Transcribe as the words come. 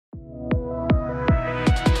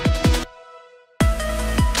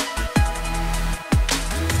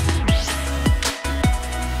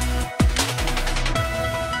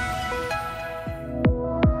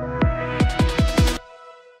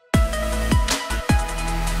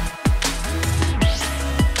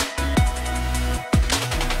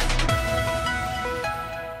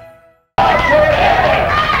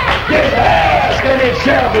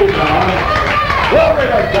shall be done. Glory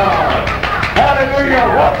to God. Hallelujah.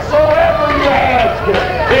 Whatsoever you ask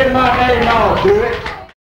in my name, I'll do it.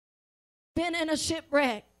 Been in a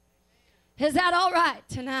shipwreck. Is that all right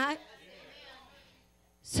tonight?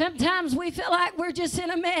 Sometimes we feel like we're just in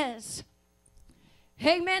a mess.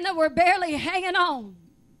 Amen, that we're barely hanging on.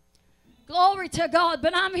 Glory to God.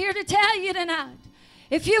 But I'm here to tell you tonight,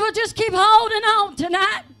 if you will just keep holding on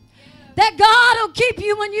tonight, that God will keep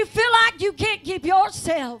you when you feel like you can't keep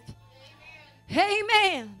yourself.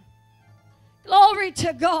 Amen. Glory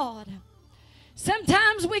to God.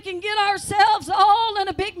 Sometimes we can get ourselves all in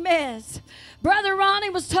a big mess. Brother Ronnie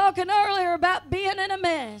was talking earlier about being in a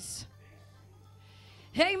mess.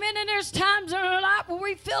 Amen. And there's times in our life where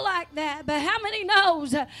we feel like that. But how many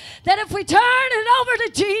knows that if we turn it over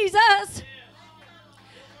to Jesus,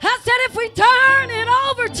 I said if we turn it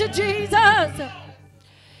over to Jesus,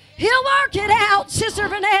 He'll work it out, Sister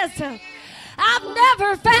Vanessa. I've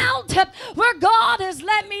never found where God has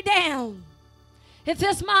let me down. If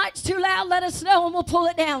this mic's too loud, let us know and we'll pull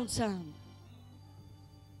it down some.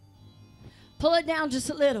 Pull it down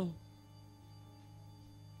just a little.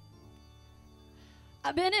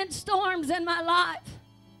 I've been in storms in my life.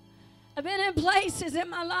 I've been in places in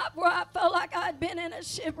my life where I felt like I'd been in a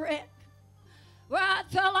shipwreck, where I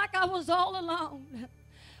felt like I was all alone,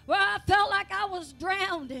 where I felt like I was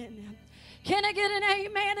drowning. Can I get an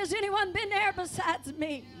amen? Has anyone been there besides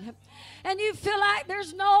me? And you feel like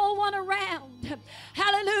there's no one around.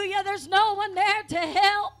 Hallelujah. There's no one there to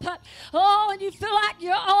help. Oh, and you feel like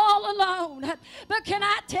you're all alone. But can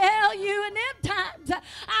I tell you, in them times,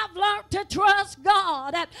 I've learned to trust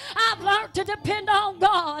God. I've learned to depend on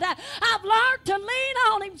God. I've learned to lean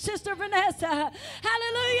on Him, Sister Vanessa.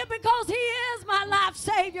 Hallelujah, because He is my life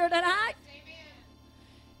Savior tonight.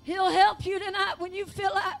 He'll help you tonight when you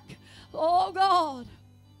feel like, oh God,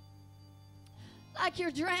 like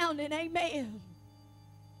you're drowning. Amen.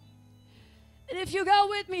 And if you go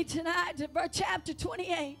with me tonight to chapter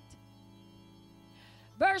 28,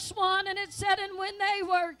 verse 1, and it said, and when they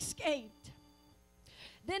were escaped,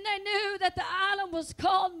 then they knew that the island was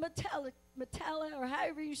called Metella, or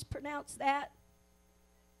however you pronounce that.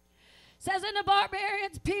 It says, and the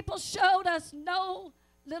barbarians people showed us no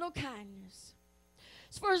little kindness,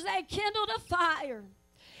 for as they kindled a fire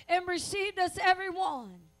and received us every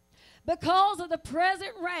one, because of the present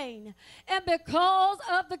rain and because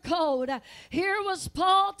of the cold. Here was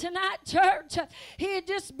Paul tonight, church. He had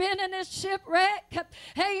just been in this shipwreck.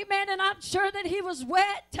 Amen. And I'm sure that he was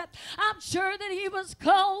wet. I'm sure that he was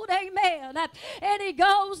cold. Amen. And he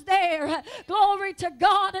goes there. Glory to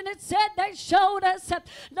God. And it said they showed us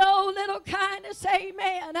no little kindness.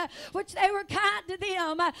 Amen. Which they were kind to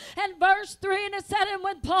them. And verse 3, and it said, and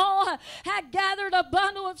when Paul had gathered a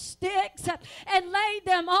bundle of sticks and laid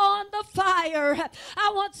them on the fire.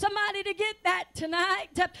 I want somebody to get that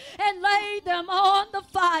tonight. And lay them on the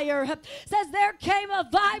fire. Says there came a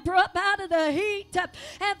viper up out of the heat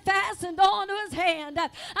and fastened onto his hand.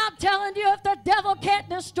 I'm telling you, if the devil can't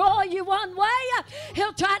destroy you one way,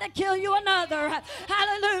 he'll try to kill you another.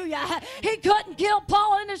 Hallelujah. He couldn't kill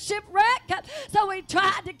Paul in a shipwreck, so he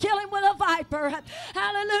tried to kill him with a viper.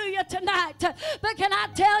 Hallelujah tonight. But can I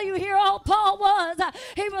tell you, here all Paul was,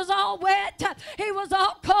 he was all wet, he was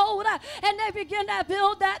all cold, and they began to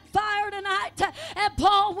build that fire tonight. And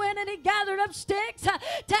Paul went and he gathered up sticks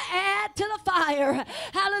to add to the fire.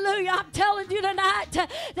 Hallelujah. I'm telling you tonight that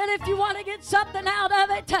if you want to get something out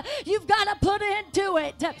of it, you've got to put into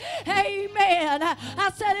it. Amen.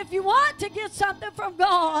 I said, if you want to get something from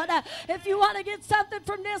God, if you want to get something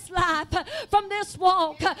from this life, from this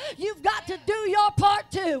walk, you've got to do your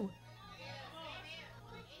part too.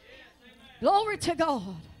 Glory to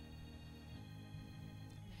God.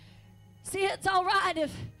 See, it's all right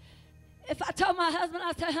if I told my husband,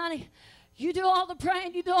 I say, honey, you do all the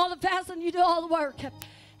praying, you do all the fasting, you do all the work,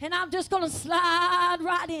 and I'm just going to slide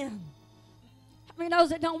right in. How many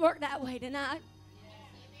knows it don't work that way tonight?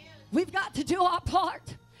 We've got to do our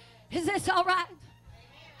part. Is this all right?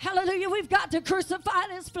 Hallelujah. We've got to crucify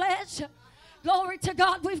this flesh. Glory to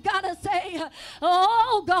God. We've got to say,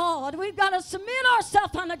 oh God, we've got to submit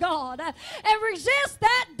ourselves unto God and resist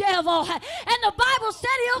that devil. And the Bible said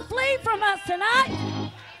he'll flee from us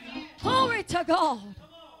tonight. Glory to God.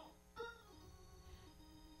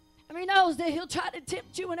 I mean, he knows that he'll try to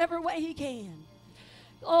tempt you in every way he can.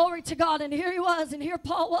 Glory to God. And here he was, and here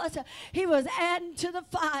Paul was. He was adding to the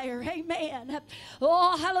fire. Amen.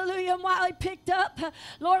 Oh, hallelujah. And while he picked up,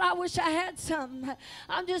 Lord, I wish I had some.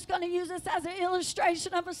 I'm just going to use this as an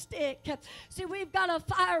illustration of a stick. See, we've got a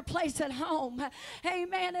fireplace at home.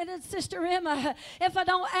 Amen. And it's Sister Emma, if I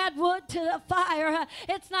don't add wood to the fire,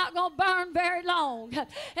 it's not going to burn very long.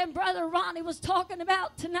 And Brother Ronnie was talking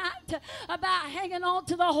about tonight about hanging on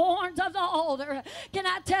to the horns of the altar. Can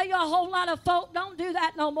I tell you, a whole lot of folk don't do that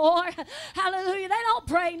no more. Hallelujah. They don't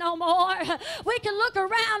pray no more. We can look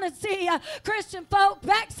around and see Christian folk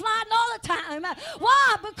backsliding all the time.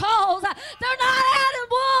 Why? Because they're not adding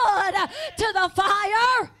wood to the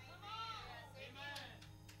fire.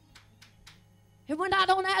 And when I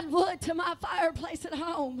don't add wood to my fireplace at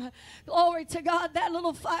home, glory to God, that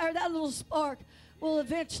little fire, that little spark will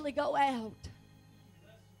eventually go out.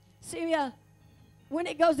 See, when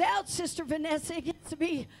it goes out, Sister Vanessa, it gets to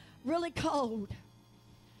be really cold.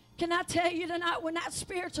 Can I tell you tonight, when that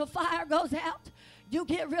spiritual fire goes out, you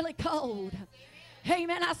get really cold.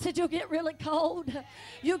 Amen. I said you'll get really cold.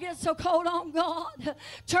 You get so cold on God,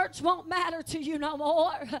 church won't matter to you no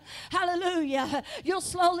more. Hallelujah. You'll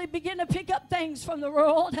slowly begin to pick up things from the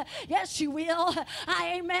world. Yes, you will.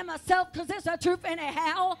 I amen myself, because it's the truth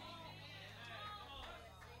anyhow.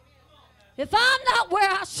 If I'm not where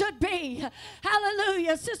I should be,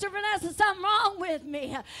 hallelujah, Sister Vanessa, something wrong with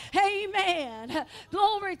me. Amen.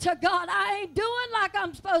 Glory to God. I ain't doing like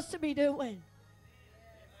I'm supposed to be doing.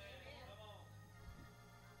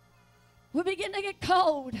 We begin to get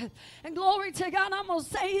cold. And glory to God, I'm going to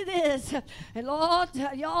say this. And Lord,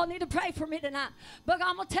 y'all need to pray for me tonight. But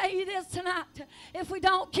I'm going to tell you this tonight. If we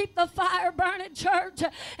don't keep the fire burning, church,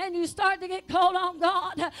 and you start to get cold on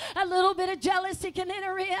God, a little bit of jealousy can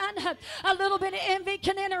enter in. A little bit of envy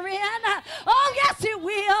can enter in. Oh, yes, it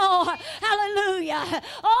will. Hallelujah.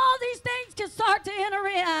 All these things can start to enter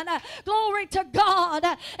in. Glory to God.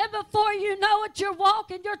 And before you know it, you're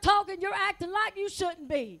walking, you're talking, you're acting like you shouldn't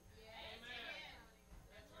be.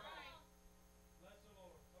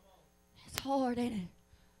 It's hard, ain't it?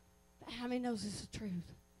 But how many knows it's the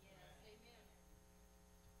truth?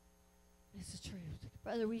 It's the truth.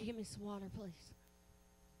 Brother, will you give me some water, please?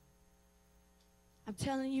 I'm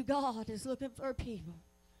telling you, God is looking for a people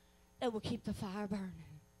that will keep the fire burning.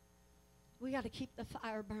 We got to keep the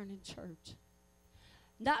fire burning, church.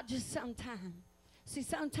 Not just sometimes. See,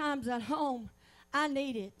 sometimes at home, I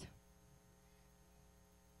need it.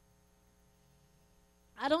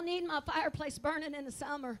 I don't need my fireplace burning in the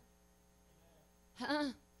summer.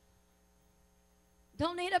 Huh?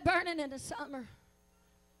 Don't need it burning in the summer.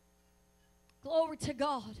 Glory to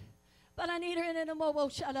God. But I need it in the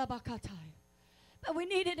But we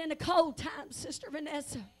need it in the cold times, Sister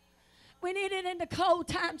Vanessa. We need it in the cold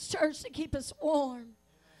times, church, to keep us warm.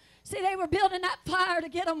 See, they were building that fire to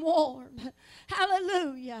get them warm.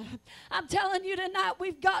 Hallelujah. I'm telling you tonight,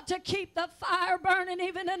 we've got to keep the fire burning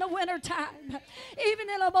even in the wintertime. Even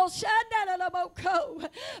in a cold.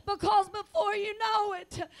 Because before you know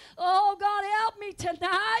it, oh, God, help me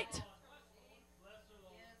tonight.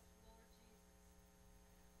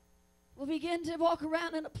 We'll begin to walk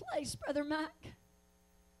around in a place, Brother Mike,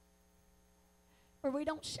 where we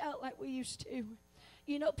don't shout like we used to.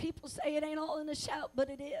 You know, people say it ain't all in the shout, but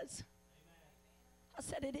it is. I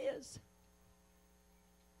said it is.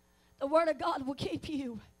 The Word of God will keep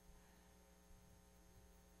you.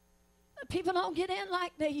 But people don't get in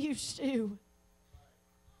like they used to.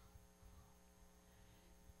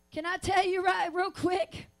 Can I tell you right real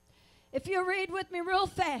quick? If you read with me real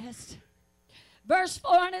fast. Verse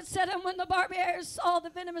 4, and it said, and when the barbarians saw the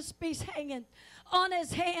venomous beast hanging on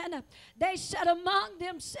his hand, they said among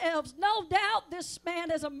themselves, no doubt this man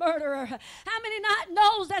is a murderer. How many not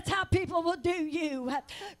knows that's how people will do you?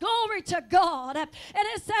 Glory to God. And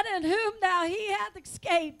it said, in whom thou he hath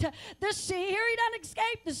escaped the sea. Here he doesn't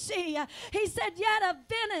escape the sea. He said, yet a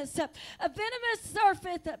venomous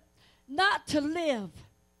surfeit not to live.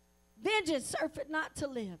 Vengeance surfeit not to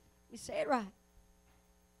live. We say it right.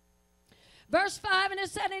 Verse 5, and it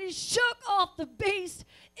said, and he shook off the beast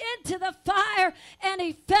into the fire, and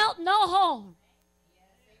he felt no harm.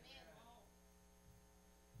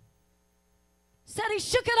 Said he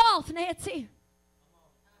shook it off, Nancy.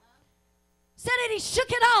 Said it, he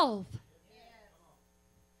shook it off.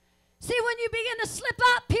 See, when you begin to slip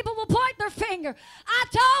up, people will point their finger. I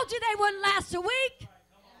told you they wouldn't last a week.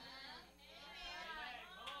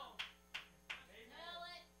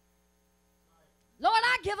 Lord,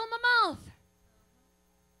 I give them a month.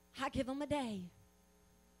 I give them a day.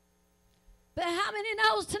 But how many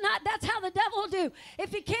knows tonight that's how the devil will do?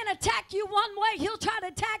 If he can't attack you one way, he'll try to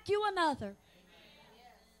attack you another.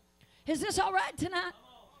 Is this all right tonight?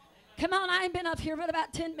 Come on, I ain't been up here but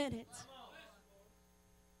about 10 minutes.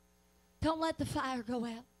 Don't let the fire go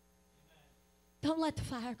out. Don't let the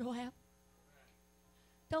fire go out.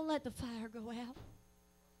 Don't let the fire go out.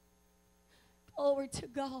 Glory to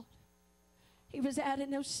God. He was adding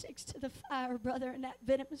those sticks to the fire, brother, and that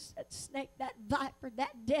venomous, that snake, that viper,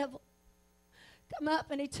 that devil come up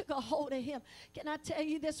and he took a hold of him. Can I tell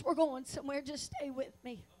you this? We're going somewhere. Just stay with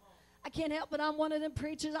me. I can't help it. I'm one of them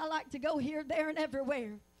preachers. I like to go here, there, and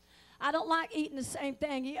everywhere. I don't like eating the same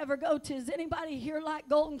thing. You ever go to, is anybody here like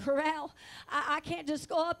Golden Corral? I can't just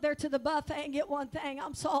go up there to the buffet and get one thing.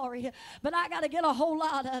 I'm sorry. But I got to get a whole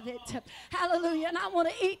lot of it. Hallelujah. And I want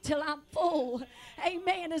to eat till I'm full.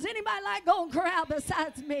 Amen. Is anybody like Golden Corral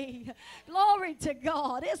besides me? Glory to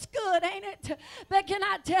God. It's good, ain't it? But can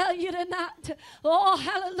I tell you tonight, oh,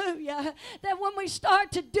 hallelujah, that when we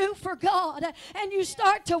start to do for God and you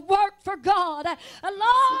start to work for God,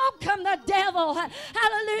 along come the devil.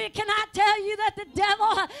 Hallelujah. Can I tell you that the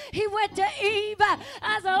devil, he went to Eve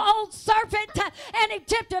as an old serpent and he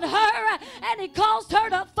tempted her and he caused her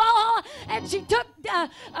to fall and she took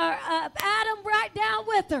Adam right down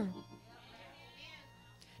with her.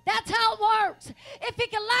 That's how it works. If he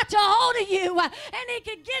can latch a hold of you and he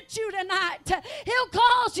can get you tonight, he'll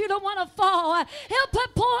cause you to want to fall. He'll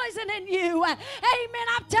put poison in you. Amen.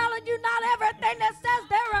 I'm telling you, not everything that says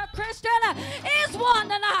they're a Christian is one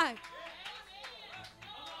tonight.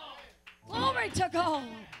 Glory to God.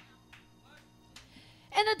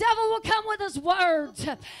 And the devil will come with his words.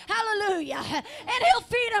 Hallelujah. And he'll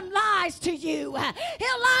feed him lies to you.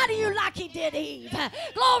 He'll lie to you like he did Eve.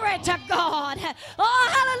 Glory to God. Oh,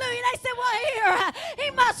 hallelujah. They said, well, here,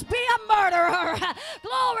 he must be a murderer.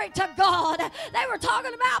 Glory to God. They were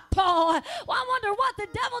talking about Paul. Well, I wonder what the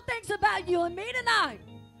devil thinks about you and me tonight.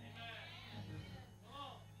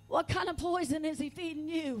 What kind of poison is he feeding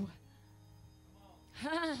you?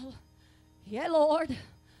 Yeah, Lord.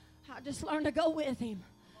 I just learned to go with him.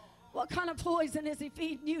 What kind of poison is he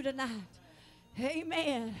feeding you tonight?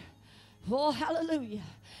 Amen. Oh, hallelujah.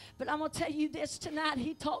 But I'm going to tell you this tonight.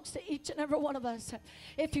 He talks to each and every one of us.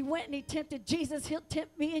 If he went and he tempted Jesus, he'll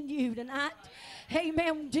tempt me and you tonight.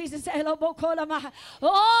 Amen. Jesus said,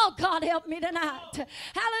 oh, God, help me tonight.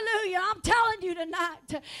 Hallelujah. I'm telling you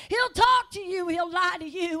tonight. He'll talk to you. He'll lie to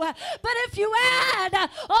you. But if you add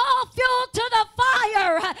all fuel to the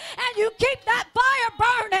fire and you keep that fire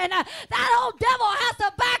burning, that old devil has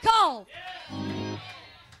to back off.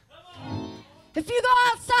 If you go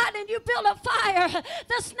outside and you build a fire,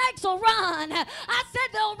 the snakes will run. I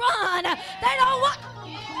said they'll run.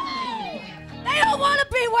 They don't want to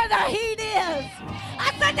be where the heat is.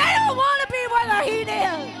 I said they don't want to be where the heat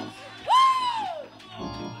is. Woo!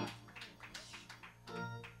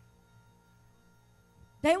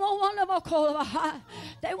 They won't want to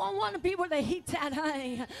They won't want to be where the heat's at,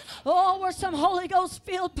 honey. Oh, where some Holy Ghost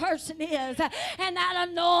filled person is. And that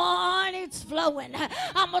anointing's flowing.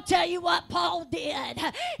 I'm going to tell you what Paul did.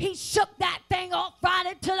 He shook that thing off right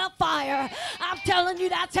into the fire. I'm telling you,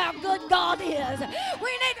 that's how good God is.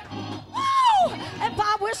 We need, woo! If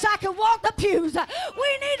I wish I could walk the pews,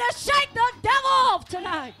 we need to shake the devil off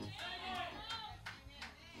tonight.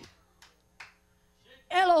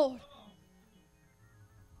 Hey, Lord.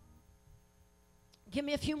 Give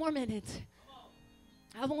me a few more minutes.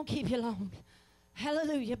 I won't keep you long.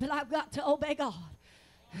 Hallelujah. But I've got to obey God.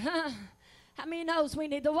 How many knows we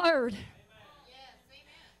need the word?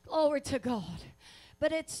 Glory to God.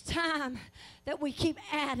 But it's time that we keep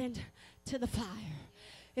adding to the fire.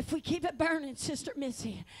 If we keep it burning, Sister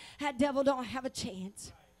Missy, that devil don't have a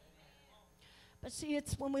chance. But see,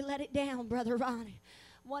 it's when we let it down, Brother Ronnie.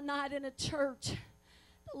 One night in a church,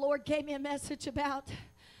 the Lord gave me a message about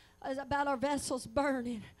our vessels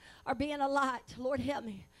burning or being a light. Lord, help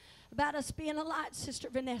me. About us being a light, Sister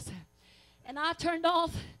Vanessa. And I turned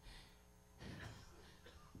off.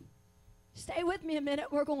 Stay with me a minute.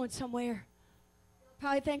 We're going somewhere.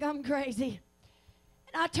 Probably think I'm crazy.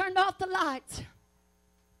 And I turned off the lights.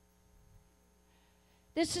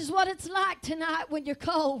 This is what it's like tonight when you're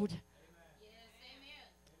cold.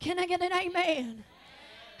 Can I get an amen?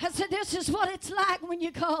 I said, this is what it's like when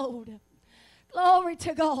you're cold. Glory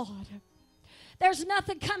to God. There's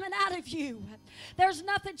nothing coming out of you. There's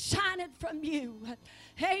nothing shining from you.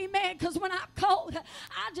 Amen. Because when I'm cold,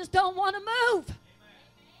 I just don't want to move.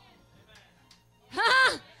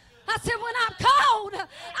 Huh? I said, when I'm cold,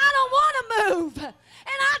 I don't want to move. And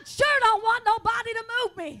I sure don't want nobody to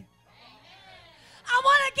move me. I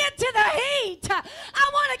want to get to the heat. I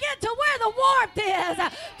want to get to where the warmth is,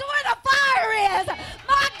 to where the fire is.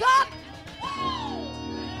 My God.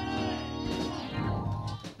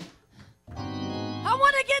 I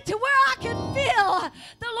want to get to where I can feel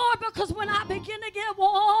the more because when I begin to get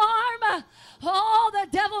warm, oh, the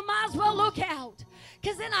devil might as well look out.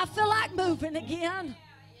 Because then I feel like moving again.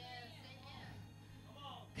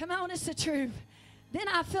 Come on, it's the truth. Then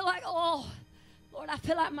I feel like, oh, Lord, I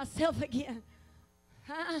feel like myself again.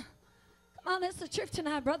 Huh? Come on, it's the truth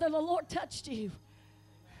tonight, brother. The Lord touched you.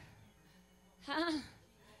 Huh?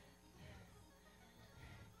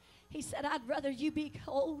 He said, I'd rather you be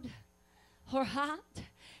cold or hot.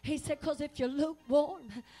 He said, because if you're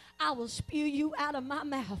lukewarm, I will spew you out of my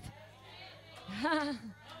mouth. Huh?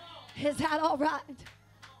 Is that all right?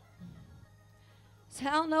 So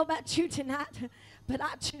I don't know about you tonight, but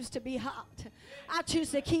I choose to be hot. I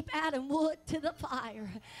choose to keep adding wood to the fire.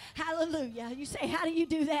 Hallelujah. You say, how do you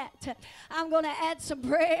do that? I'm going to add some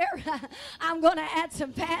prayer. I'm going to add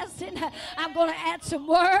some fasting. I'm going to add some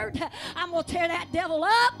word. I'm going to tear that devil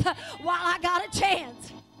up while I got a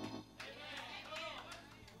chance.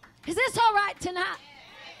 Is this all right tonight?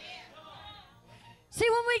 See,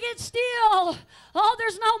 when we get still, oh,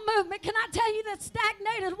 there's no movement. Can I tell you that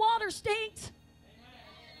stagnated water stinks?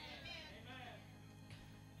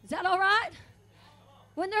 Is that all right?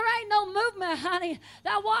 When there ain't no movement, honey,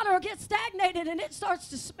 that water will get stagnated and it starts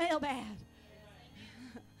to smell bad.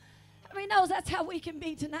 I mean, knows that's how we can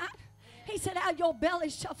be tonight. He said, out of your belly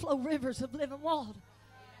shall flow rivers of living water.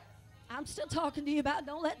 I'm still talking to you about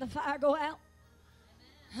don't let the fire go out.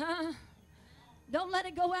 Huh? Don't let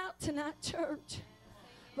it go out tonight, church.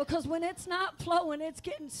 Because when it's not flowing, it's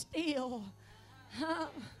getting still. Huh?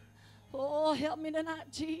 Oh, help me tonight,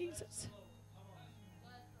 Jesus.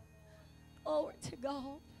 Glory to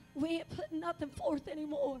God. We ain't putting nothing forth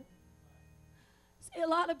anymore. See, a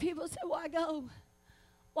lot of people say, why go?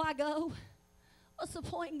 Why go? What's the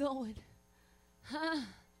point in going? Huh?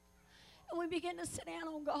 And we begin to sit down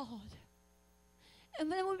on God. And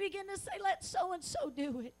then we begin to say, let so-and-so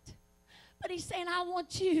do it. But he's saying, I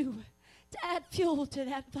want you to add fuel to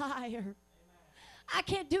that fire. I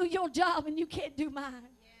can't do your job and you can't do mine.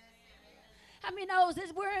 How many knows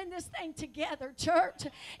this? We're in this thing together, church.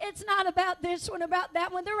 It's not about this one, about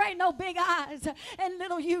that one. There ain't no big eyes and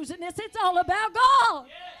little U's in this. It's all about God.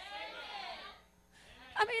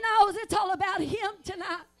 How many knows it's all about him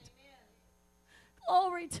tonight?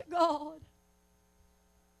 Glory to God.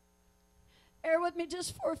 Bear with me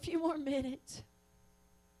just for a few more minutes.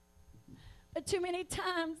 But too many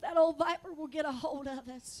times that old viper will get a hold of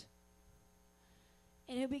us.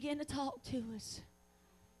 And he'll begin to talk to us.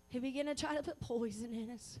 He'll begin to try to put poison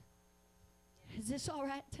in us. Is this all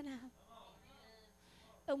right tonight?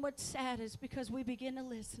 And what's sad is because we begin to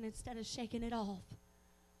listen instead of shaking it off.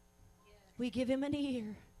 We give him an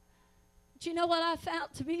ear. But you know what I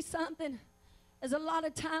found to be something? Is a lot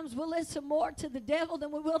of times we'll listen more to the devil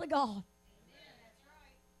than we will to God.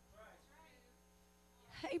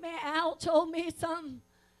 Amen. Al told me something,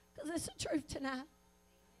 because it's the truth tonight.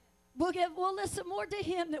 We'll listen more to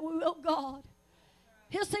him than we will God.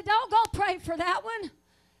 He'll say, don't go pray for that one.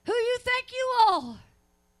 Who you think you are?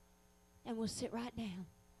 And we'll sit right down.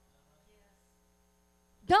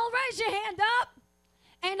 Don't raise your hand up.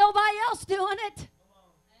 Ain't nobody else doing it.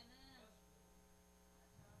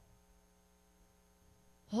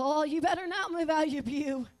 Oh, you better not move out of your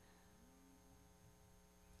pew.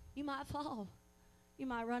 You might fall. You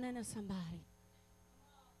might run into somebody.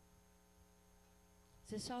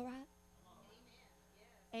 Is this all right?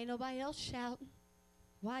 Ain't nobody else shouting.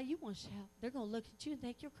 Why you want to shout? They're going to look at you and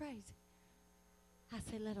think you're crazy. I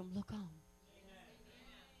say, let them look on.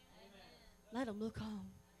 Let them look on.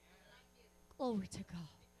 Glory to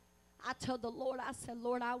God. I told the Lord, I said,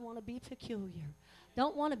 Lord, I want to be peculiar.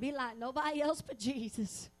 Don't want to be like nobody else but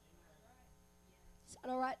Jesus. Is that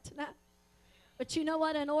all right tonight? But you know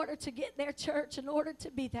what? In order to get there, church, in order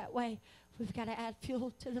to be that way, we've got to add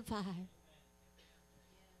fuel to the fire.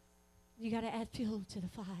 You got to add fuel to the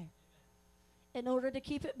fire. In order to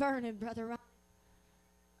keep it burning, Brother Ryan.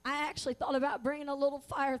 I actually thought about bringing a little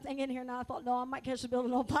fire thing in here, and I thought, no, I might catch the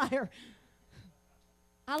building on fire.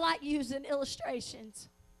 I like using illustrations.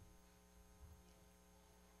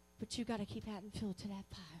 But you got to keep adding fuel to that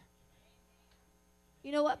fire.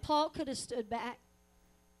 You know what? Paul could have stood back.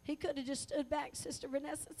 He could have just stood back. Sister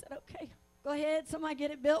Vanessa said, okay, go ahead. Somebody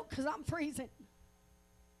get it built because I'm freezing.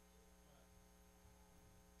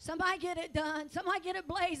 Somebody get it done. Somebody get it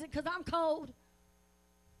blazing because I'm cold.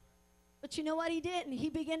 But you know what he didn't?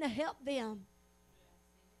 He began to help them.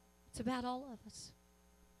 It's about all of us.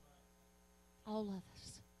 All of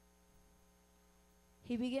us.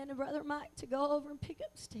 He began to, Brother Mike, to go over and pick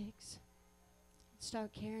up sticks and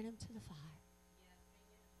start carrying them to the fire.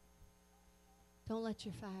 Don't let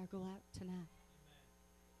your fire go out tonight.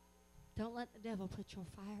 Don't let the devil put your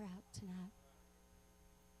fire out tonight.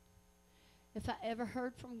 If I ever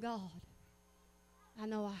heard from God, I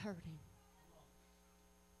know I heard him.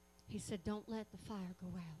 He said, don't let the fire go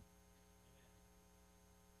out.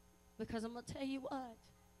 Because I'm going to tell you what.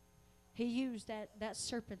 He used that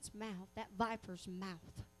serpent's mouth, that viper's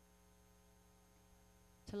mouth,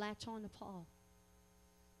 to latch on to Paul.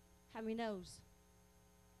 How many knows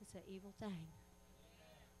it's an evil thing?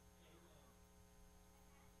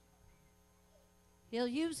 He'll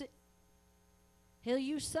use it. He'll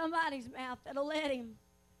use somebody's mouth that'll let him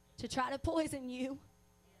to try to poison you,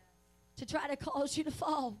 to try to cause you to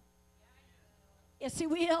fall. Yes, he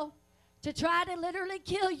will. To try to literally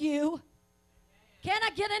kill you. Can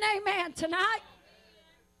I get an amen tonight?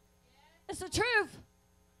 It's the truth.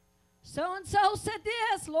 So-and-so said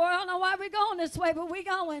this. Lord, I don't know why we're going this way, but we're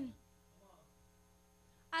going.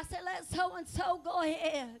 I said, let so-and-so go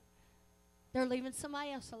ahead. They're leaving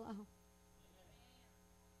somebody else alone.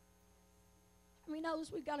 I mean,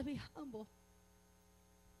 knows we've got to be humble.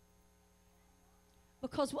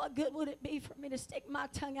 Because what good would it be for me to stick my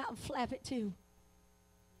tongue out and flap it too?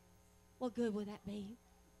 What good would that be?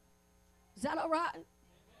 Is that all right?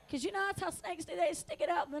 Because you know that's how snakes do. They stick it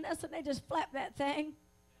out and then they just flap that thing.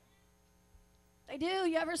 They do.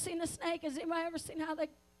 You ever seen a snake? Has anybody ever seen how they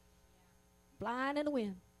blind in the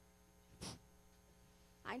wind?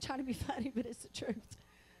 I ain't trying to be funny, but it's the truth.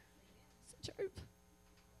 It's the truth.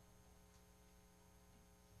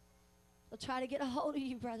 He'll try to get a hold of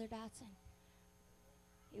you, Brother Dotson.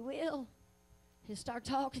 He will. He'll start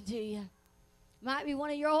talking to you. Might be one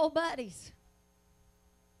of your old buddies.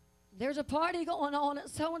 There's a party going on at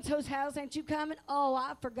so-and-so's house. Ain't you coming? Oh,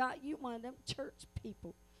 I forgot you one of them church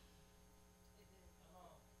people.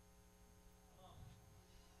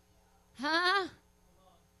 Huh?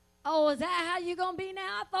 Oh, is that how you going to be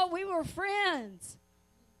now? I thought we were friends.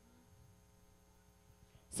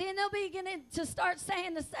 See, and they'll be beginning to start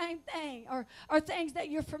saying the same thing or things that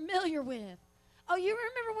you're familiar with. Oh, you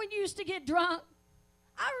remember when you used to get drunk?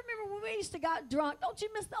 I remember when we used to get drunk. Don't you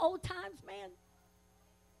miss the old times, man?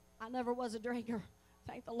 I never was a drinker,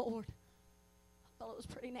 thank the Lord. I thought it was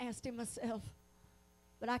pretty nasty myself.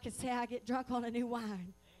 But I can say I get drunk on a new wine.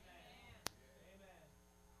 Amen.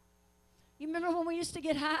 You remember when we used to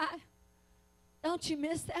get high? Don't you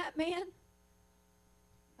miss that, man?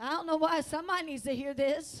 I don't know why. Somebody needs to hear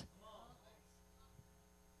this.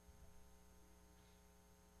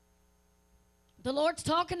 The Lord's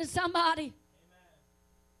talking to somebody. Amen.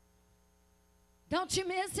 Don't you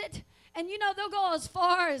miss it? And you know, they'll go as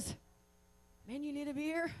far as, man, you need a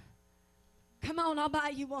beer? Come on, I'll buy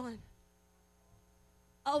you one.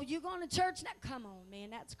 Oh, you going to church now? Come on, man,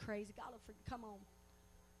 that's crazy. God will forgive. Come on.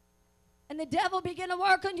 And the devil begin to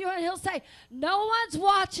work on you, and he'll say, no one's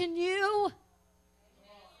watching you.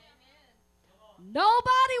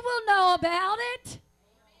 Nobody will know about it.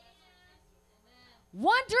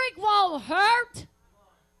 One drink won't hurt.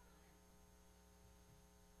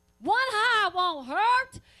 One high won't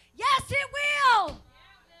hurt. Yes, it will.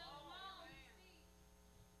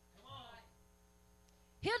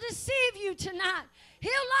 He'll deceive you tonight.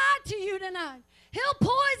 He'll lie to you tonight. He'll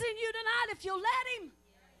poison you tonight if you'll let him.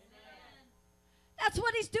 That's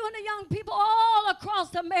what he's doing to young people all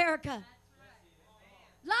across America.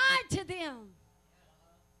 Lied to them.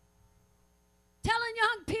 Telling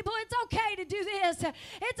young people it's okay to do this.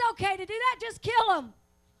 It's okay to do that. Just kill them.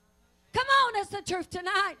 Come on, that's the truth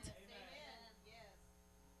tonight.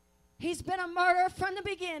 He's been a murderer from the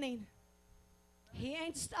beginning. He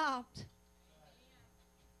ain't stopped.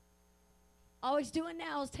 All he's doing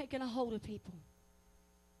now is taking a hold of people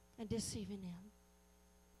and deceiving them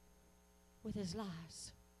with his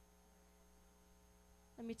lies.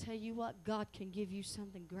 Let me tell you what, God can give you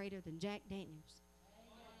something greater than Jack Daniels.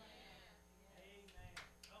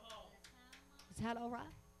 Is that all right?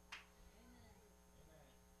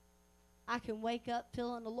 I can wake up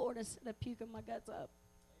feeling the Lord instead of puking my guts up.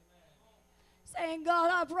 Saying, God,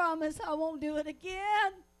 I promise I won't do it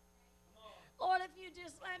again. Lord, if you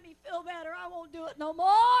just let me feel better, I won't do it no more.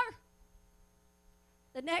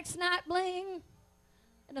 The next night, bling,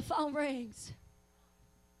 and the phone rings.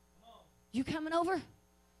 You coming over?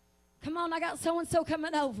 Come on, I got so-and-so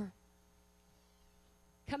coming over.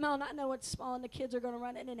 Come on, I know it's small and the kids are going to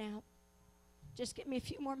run in and out. Just give me a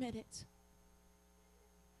few more minutes.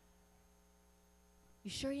 You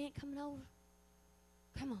sure you ain't coming over?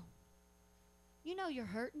 Come on. You know you're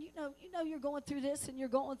hurting. You know you're going through this and you're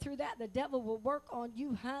going through that. The devil will work on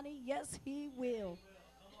you, honey. Yes, he will.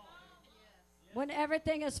 When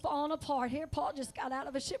everything is falling apart. Here, Paul just got out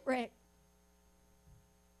of a shipwreck.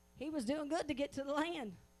 He was doing good to get to the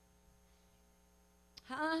land.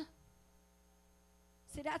 Huh?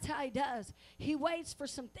 See, that's how he does. He waits for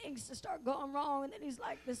some things to start going wrong, and then he's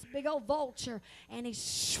like this big old vulture, and he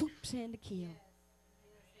swoops in to kill.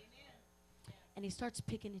 And he starts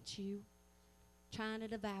picking at you, trying to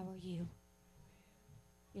devour you.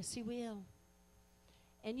 Yes, he will.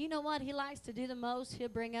 And you know what he likes to do the most? He'll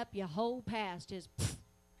bring up your whole past. Just pfft.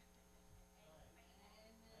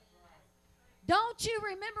 Don't you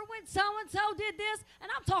remember when so-and-so did this? And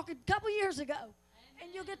I'm talking a couple years ago.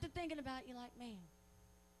 And you'll get to thinking about it, you're like, man.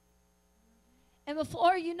 And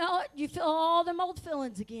before you know it, you feel all them old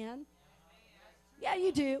feelings again. Yeah,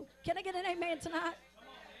 you do. Can I get an amen tonight?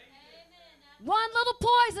 One little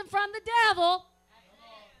poison from the devil.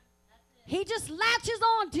 He just latches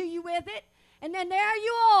on to you with it. And then there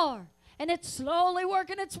you are. And it's slowly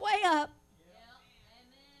working its way up.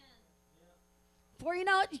 Before you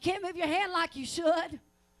know it, you can't move your hand like you should.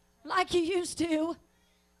 Like you used to.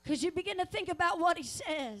 Because you begin to think about what he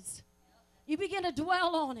says. You begin to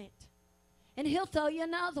dwell on it. And he'll throw you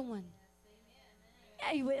another one.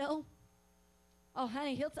 Yeah, he will. Oh,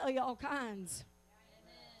 honey, he'll throw you all kinds.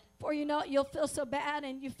 Before you know it, you'll feel so bad,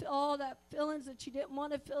 and you feel all that feelings that you didn't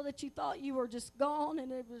want to feel, that you thought you were just gone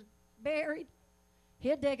and it was buried.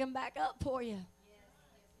 He'll dig them back up for you.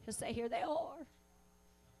 He'll say, here they are.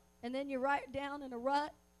 And then you're right down in a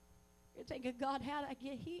rut. You're thinking, God, how did I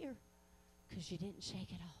get here? Because you didn't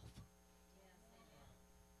shake it off.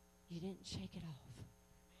 You didn't shake it off.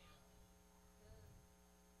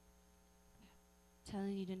 I'm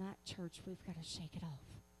telling you tonight, church, we've got to shake it off.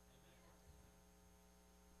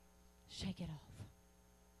 Shake it off.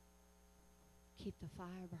 Keep the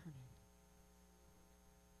fire burning.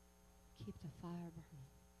 Keep the fire burning.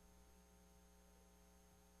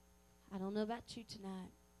 I don't know about you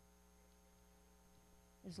tonight.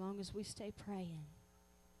 As long as we stay praying.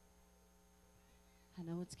 I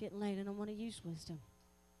know it's getting late and I want to use wisdom.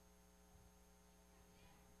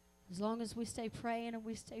 As long as we stay praying and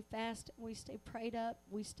we stay fast and we stay prayed up,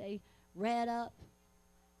 we stay read up,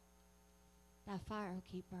 that fire will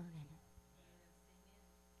keep burning.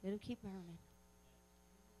 It'll keep burning.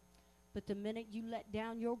 But the minute you let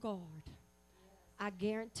down your guard, I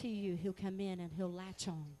guarantee you he'll come in and he'll latch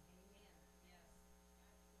on.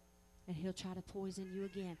 And he'll try to poison you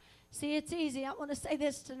again. See, it's easy. I want to say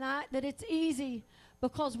this tonight, that it's easy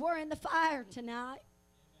because we're in the fire tonight.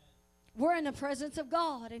 We're in the presence of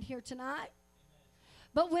God in here tonight.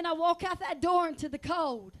 But when I walk out that door into the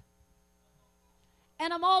cold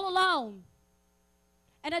and I'm all alone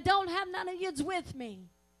and I don't have none of yous with me,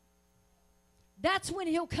 that's when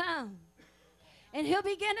he'll come. And he'll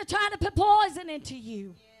begin to try to put poison into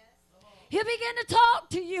you. He'll begin to talk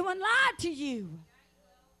to you and lie to you.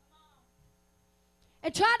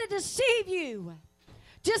 And try to deceive you.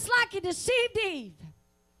 Just like he deceived Eve.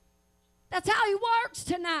 That's how he works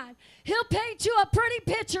tonight. He'll paint you a pretty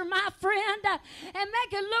picture, my friend, and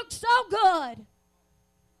make it look so good.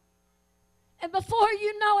 And before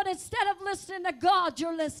you know it, instead of listening to God,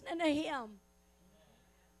 you're listening to him.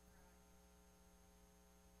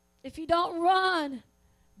 If you don't run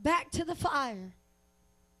back to the fire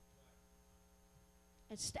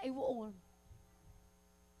and stay warm,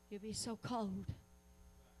 you'll be so cold.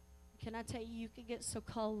 Can I tell you, you can get so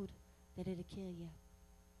cold that it'll kill you.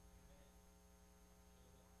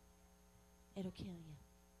 It'll kill you.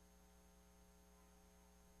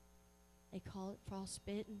 They call it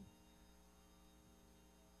frostbitten.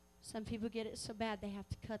 Some people get it so bad they have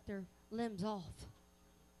to cut their limbs off.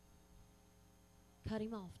 Cut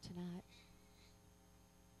him off tonight.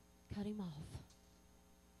 Cut him off.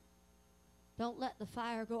 Don't let the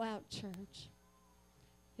fire go out, church.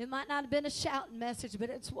 It might not have been a shouting message, but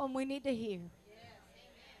it's one we need to hear. Yes.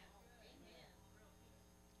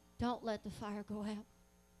 Don't let the fire go out.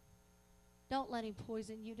 Don't let him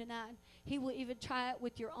poison you tonight. He will even try it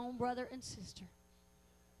with your own brother and sister.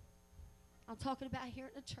 I'm talking about here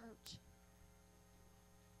in the church.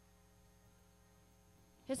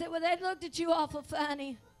 He said, well, they looked at you awful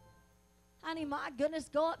funny. Honey, my goodness,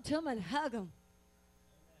 go up to them and hug them.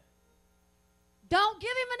 Don't give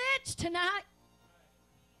him an inch tonight.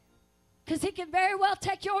 Because he can very well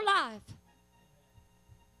take your life.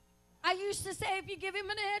 I used to say, if you give him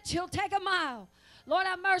an inch, he'll take a mile. Lord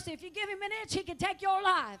have mercy. If you give him an inch, he can take your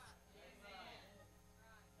life.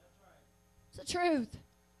 It's the truth.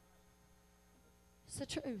 It's the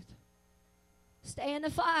truth. Stay in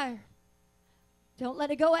the fire. Don't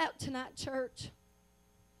let it go out tonight, church.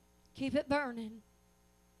 Keep it burning.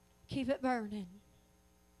 Keep it burning.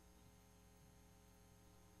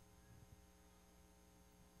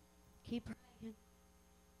 Keep praying.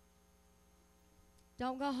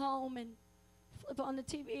 Don't go home and flip on the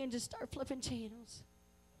TV and just start flipping channels.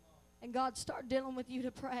 and God start dealing with you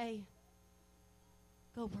to pray,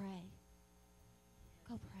 go pray.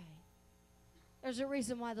 Go pray. There's a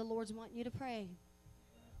reason why the Lord's wanting you to pray.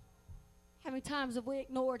 How many times have we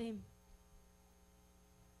ignored Him?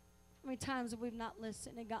 How many times have we not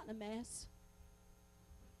listened and gotten a mess?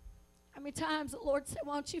 How many times the Lord said,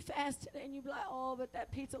 why don't you fast today? And you'd be like, oh, but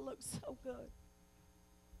that pizza looks so good.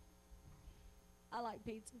 I like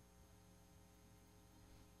pizza.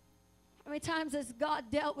 How many times has God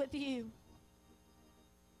dealt with you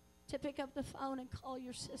to pick up the phone and call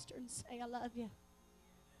your sister and say, I love you?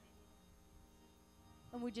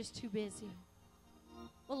 And we're just too busy.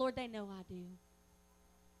 Well, Lord, they know I do.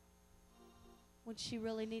 When she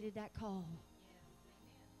really needed that call.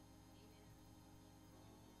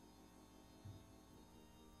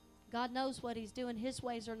 God knows what He's doing. His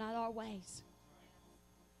ways are not our ways.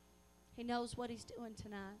 He knows what He's doing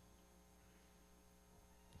tonight.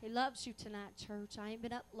 He loves you tonight, church. I ain't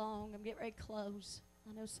been up long. I'm getting ready to close.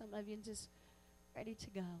 I know some of you are just ready to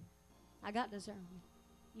go. I got discernment.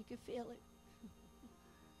 You can feel it.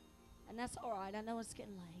 And that's all right. I know it's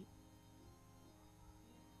getting late.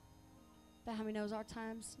 But how many knows our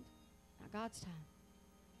time's not God's time?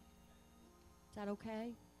 Is that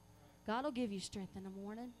okay? God will give you strength in the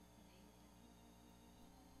morning.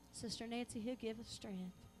 Sister Nancy, He'll give us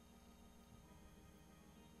strength.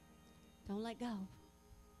 Don't let go.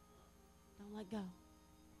 Don't let go.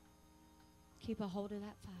 Keep a hold of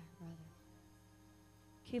that fire, brother.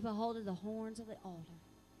 Keep a hold of the horns of the altar.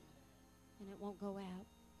 And it won't go out.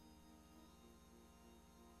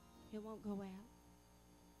 It won't go out.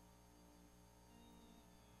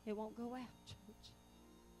 It won't go out, church.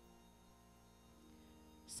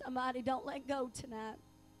 Somebody don't let go tonight.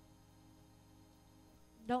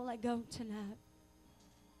 Don't let go tonight.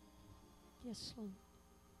 Yes, Lord.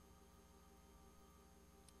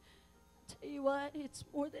 Tell you what, it's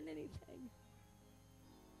more than anything.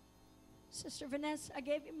 Sister Vanessa, I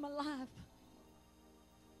gave you my life.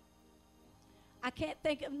 I can't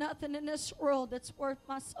think of nothing in this world that's worth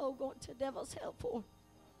my soul going to devil's hell for.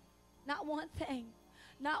 Not one thing.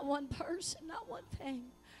 Not one person. Not one thing.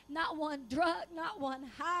 Not one drug. Not one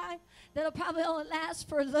high that'll probably only last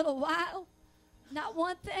for a little while. Not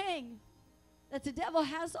one thing that the devil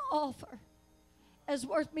has to offer is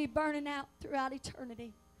worth me burning out throughout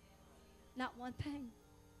eternity. Not one thing.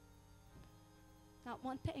 Not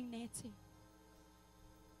one thing, Nancy.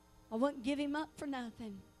 I wouldn't give him up for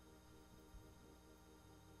nothing.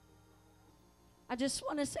 I just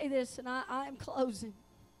want to say this, and I am closing.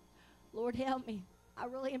 Lord, help me. I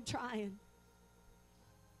really am trying.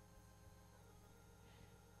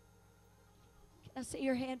 Can I see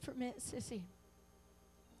your hand for a minute, sissy?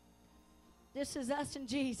 This is us and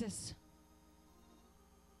Jesus.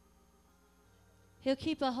 He'll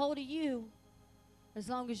keep a hold of you as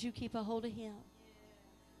long as you keep a hold of Him.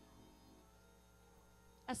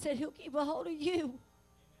 I said He'll keep a hold of you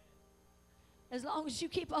as long as you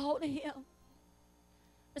keep a hold of Him.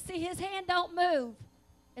 But see, His hand don't move.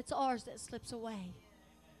 It's ours that slips away.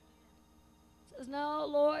 Says, no,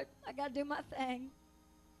 Lord, I got to do my thing.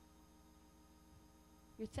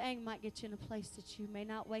 Your thing might get you in a place that you may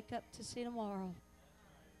not wake up to see tomorrow.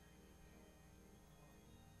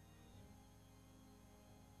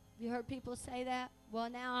 You heard people say that? Well,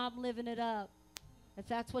 now I'm living it up. If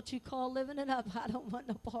that's what you call living it up, I don't want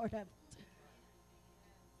no part of it.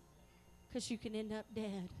 Because you can end up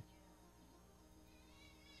dead.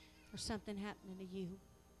 Or something happening to you.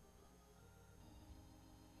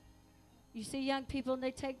 You see young people and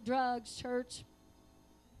they take drugs, church,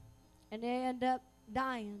 and they end up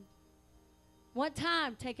dying. One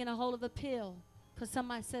time taking a hold of a pill because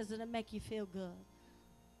somebody says it'll make you feel good.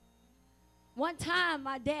 One time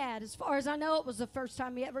my dad, as far as I know, it was the first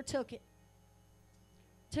time he ever took it.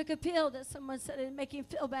 Took a pill that someone said it'd make him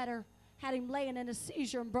feel better. Had him laying in a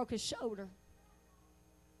seizure and broke his shoulder.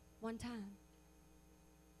 One time.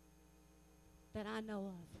 That I know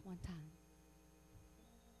of, one time.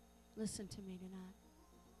 Listen to me tonight.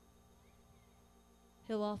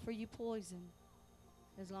 He'll offer you poison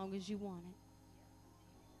as long as you want it.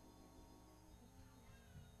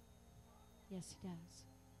 Yes, He does.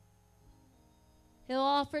 He'll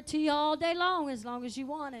offer it to you all day long as you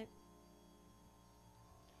want it.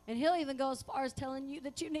 And He'll even go as far as telling you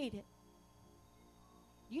that you need it.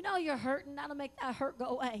 You know you're hurting. That'll make that hurt go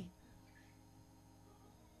away.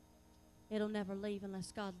 It'll never leave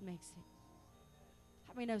unless God makes it.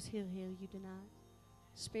 How many knows He'll heal you tonight?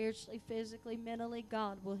 Spiritually, physically, mentally,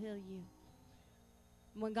 God will heal you.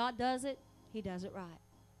 And when God does it, He does it right.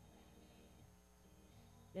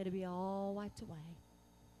 It'll be all wiped away.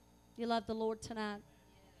 You love the Lord tonight?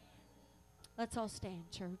 Let's all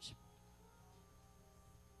stand, church.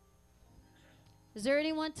 Is there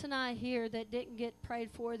anyone tonight here that didn't get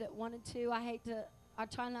prayed for that wanted to? I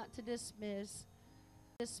try not to dismiss.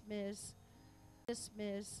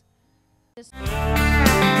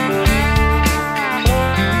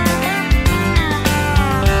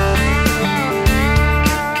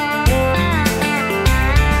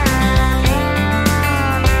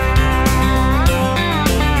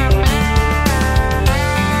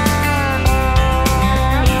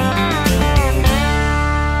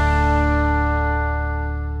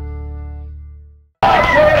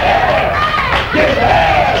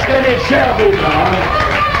 It shall be done.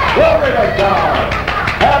 Glory to God.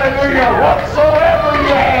 Hallelujah. Whatsoever